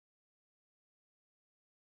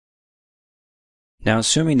Now,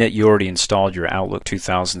 assuming that you already installed your Outlook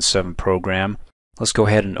 2007 program, let's go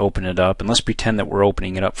ahead and open it up, and let's pretend that we're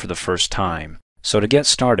opening it up for the first time. So to get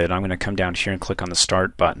started, I'm going to come down here and click on the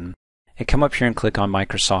Start button, and come up here and click on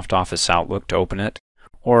Microsoft Office Outlook to open it,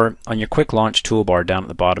 or on your Quick Launch toolbar down at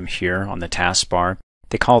the bottom here on the taskbar.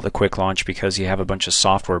 They call it the Quick Launch because you have a bunch of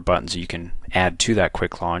software buttons that you can add to that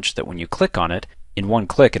Quick Launch that when you click on it, in one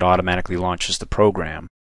click it automatically launches the program.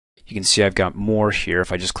 You can see I've got more here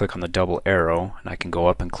if I just click on the double arrow, and I can go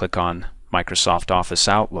up and click on Microsoft Office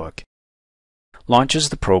Outlook. Launches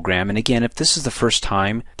the program, and again, if this is the first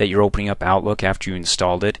time that you're opening up Outlook after you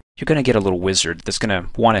installed it, you're going to get a little wizard that's going to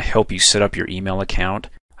want to help you set up your email account.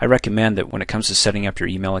 I recommend that when it comes to setting up your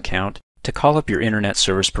email account, to call up your internet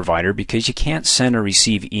service provider, because you can't send or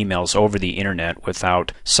receive emails over the internet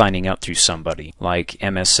without signing up through somebody like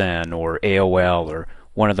MSN or AOL or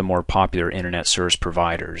one of the more popular internet service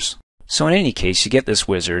providers. So in any case, you get this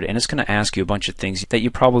wizard, and it's going to ask you a bunch of things that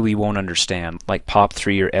you probably won't understand, like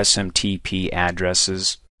POP3 or SMTP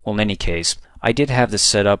addresses. Well, in any case, I did have this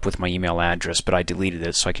set up with my email address, but I deleted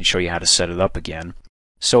it, so I can show you how to set it up again.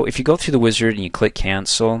 So if you go through the wizard and you click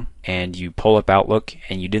Cancel, and you pull up Outlook,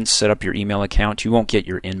 and you didn't set up your email account, you won't get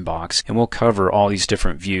your inbox. And we'll cover all these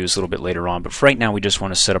different views a little bit later on, but for right now we just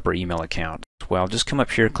want to set up our email account. Well, just come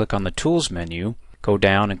up here and click on the Tools menu, go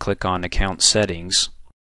down and click on Account Settings,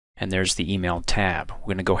 and there's the Email tab. We're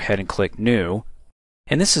going to go ahead and click New,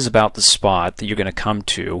 and this is about the spot that you're going to come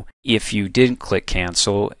to if you didn't click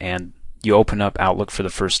Cancel and you open up Outlook for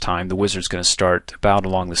the first time. The wizard's going to start about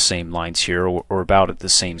along the same lines here, or about at the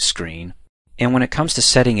same screen. And when it comes to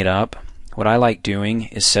setting it up, what I like doing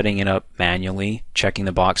is setting it up manually, checking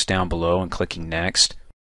the box down below and clicking Next.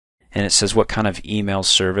 And it says what kind of email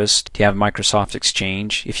service. Do you have Microsoft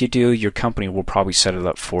Exchange? If you do, your company will probably set it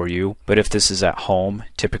up for you. But if this is at home,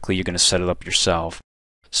 typically you're going to set it up yourself.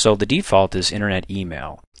 So the default is Internet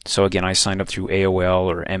Email. So again, I signed up through AOL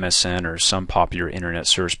or MSN or some popular internet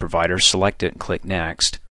service provider. Select it and click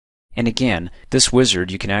Next. And again, this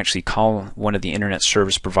wizard, you can actually call one of the internet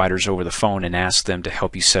service providers over the phone and ask them to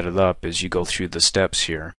help you set it up as you go through the steps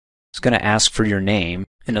here. It's going to ask for your name.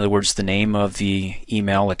 In other words, the name of the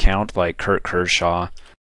email account, like Kurt Kershaw.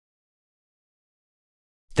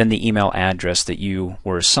 Then the email address that you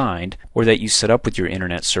were assigned or that you set up with your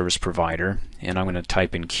internet service provider. And I'm going to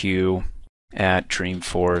type in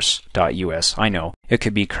q@dreamforce.us. I know, it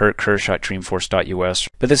could be Kurt Kershaw at dreamforce.us,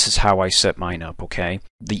 but this is how I set mine up, okay?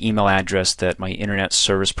 The email address that my internet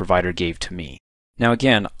service provider gave to me. Now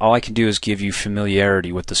again, all I can do is give you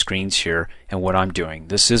familiarity with the screens here and what I'm doing.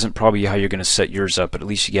 This isn't probably how you're going to set yours up, but at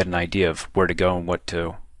least you get an idea of where to go and what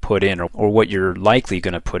to put in, or what you're likely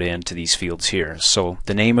going to put into these fields here. So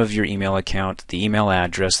the name of your email account, the email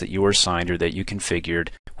address that you were assigned or that you configured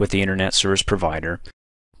with the internet service provider.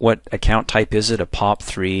 What account type is it? A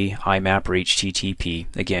POP3, IMAP, or HTTP?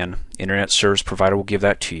 Again, internet service provider will give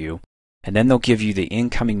that to you. And then they'll give you the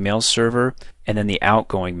incoming mail server and then the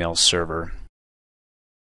outgoing mail server.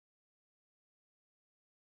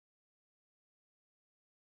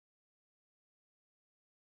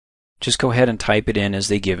 Just go ahead and type it in as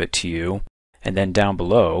they give it to you, and then down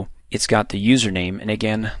below it's got the username, and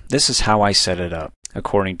again, this is how I set it up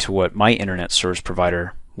according to what my internet service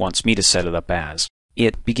provider wants me to set it up as.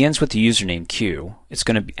 It begins with the username Q. It's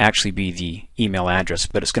going to actually be the email address,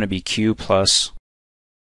 but it's going to be Q plus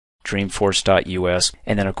dreamforce.us,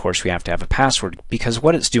 and then of course we have to have a password, because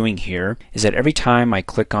what it's doing here is that every time I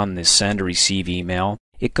click on the send or receive email,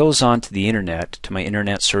 it goes on to the internet, to my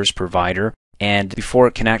internet service provider, and before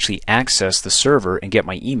it can actually access the server and get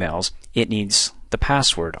my emails, it needs the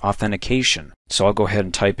password, authentication. So I'll go ahead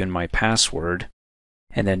and type in my password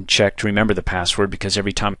and then check to remember the password, because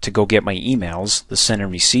every time to go get my emails, the send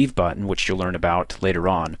and receive button, which you'll learn about later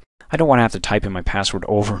on, I don't want to have to type in my password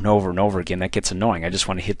over and over and over again. That gets annoying. I just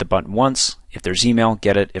want to hit the button once. If there's email,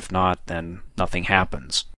 get it. If not, then nothing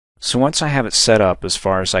happens. So once I have it set up as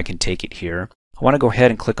far as I can take it here, I want to go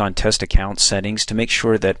ahead and click on Test Account Settings to make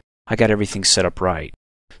sure that I got everything set up right.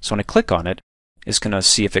 So when I click on it, it's going to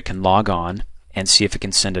see if it can log on and see if it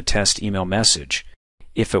can send a test email message.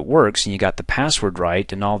 If it works and you got the password right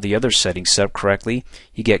and all the other settings set up correctly,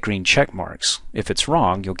 you get green check marks. If it's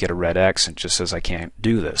wrong, you'll get a red X and it just says I can't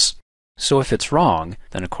do this. So if it's wrong,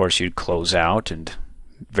 then of course you'd close out and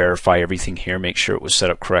verify everything here, make sure it was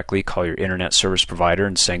set up correctly, call your internet service provider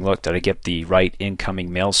and saying, look, did I get the right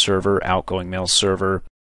incoming mail server, outgoing mail server,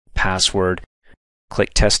 password?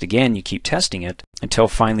 Click test again, you keep testing it until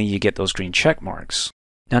finally you get those green check marks.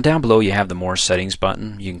 Now down below you have the More Settings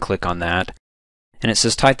button. You can click on that. And it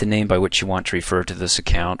says type the name by which you want to refer to this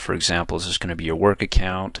account. For example, is this going to be your work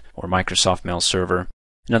account or Microsoft Mail Server?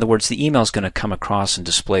 In other words, the email is going to come across and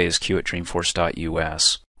display as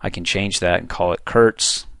q@dreamforce.us. I can change that and call it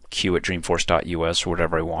Kurt's q@dreamforce.us or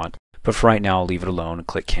whatever I want. But for right now, I'll leave it alone and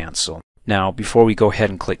click Cancel. Now, before we go ahead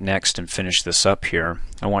and click Next and finish this up here,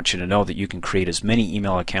 I want you to know that you can create as many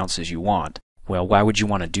email accounts as you want. Well, why would you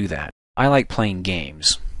want to do that? I like playing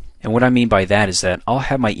games. And what I mean by that is that I'll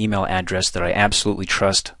have my email address that I absolutely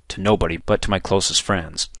trust to nobody but to my closest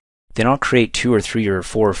friends. Then I'll create 2 or 3 or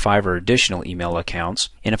 4 or 5 or additional email accounts.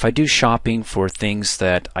 And if I do shopping for things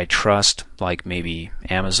that I trust, like maybe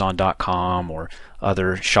Amazon.com or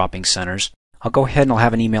other shopping centers, I'll go ahead and I'll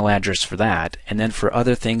have an email address for that. And then for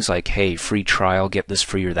other things like, hey, free trial, get this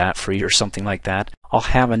free or that free or something like that, I'll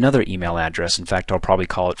have another email address. In fact, I'll probably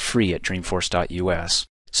call it free@dreamforce.us.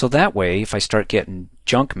 So that way, if I start getting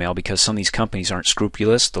junk mail because some of these companies aren't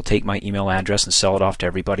scrupulous, they'll take my email address and sell it off to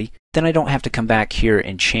everybody, then I don't have to come back here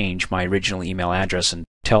and change my original email address and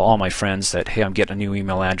tell all my friends that, hey, I'm getting a new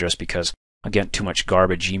email address because I'm getting too much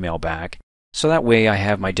garbage email back. So that way I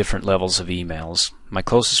have my different levels of emails. My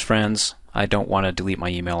closest friends, I don't want to delete my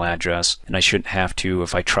email address, and I shouldn't have to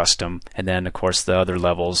if I trust them. And then, of course, the other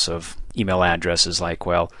levels of email addresses like,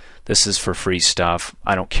 well, this is for free stuff.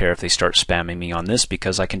 I don't care if they start spamming me on this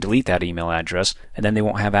because I can delete that email address, and then they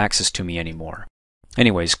won't have access to me anymore.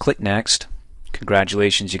 Anyways, click Next.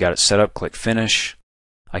 Congratulations, you got it set up. Click Finish.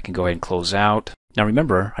 I can go ahead and close out. Now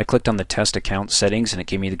remember, I clicked on the test account settings and it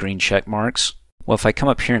gave me the green check marks. Well, if I come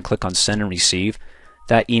up here and click on Send and Receive,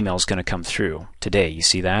 that email is going to come through today. You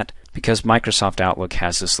see that? Because Microsoft Outlook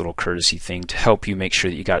has this little courtesy thing to help you make sure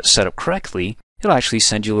that you got it set up correctly, it'll actually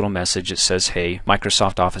send you a little message that says, hey,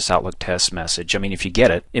 Microsoft Office Outlook test message. I mean, if you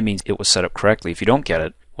get it, it means it was set up correctly. If you don't get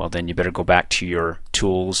it, well, then you better go back to your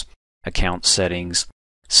Tools, Account Settings,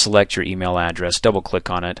 select your email address, double click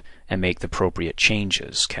on it, and make the appropriate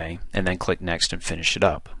changes, okay? And then click Next and finish it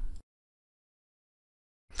up.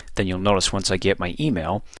 Then you'll notice once I get my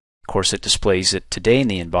email, of course, it displays it today in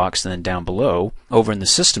the inbox, and then down below, over in the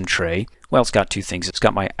system tray, well, it's got 2 things. It's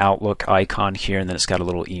got my Outlook icon here, and then it's got a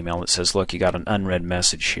little email that says, look, you got an unread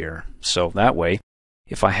message here. So that way,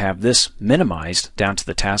 if I have this minimized down to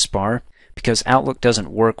the taskbar, because Outlook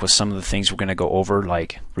doesn't work with some of the things we're going to go over,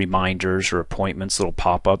 like reminders or appointments, little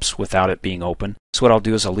pop-ups, without it being open. So what I'll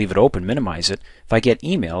do is I'll leave it open, minimize it. If I get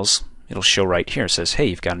emails, it'll show right here. It says, hey,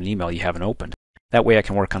 you've got an email you haven't opened. That way I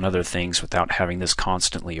can work on other things without having this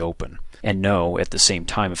constantly open. And know at the same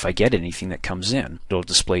time if I get anything that comes in, it'll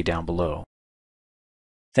display down below.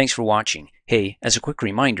 Thanks for watching. Hey, as a quick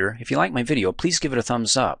reminder, if you like my video, please give it a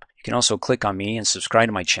thumbs up. You can also click on me and subscribe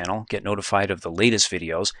to my channel, get notified of the latest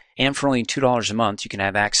videos, and for only $2 a month, you can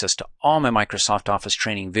have access to all my Microsoft Office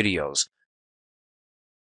training videos.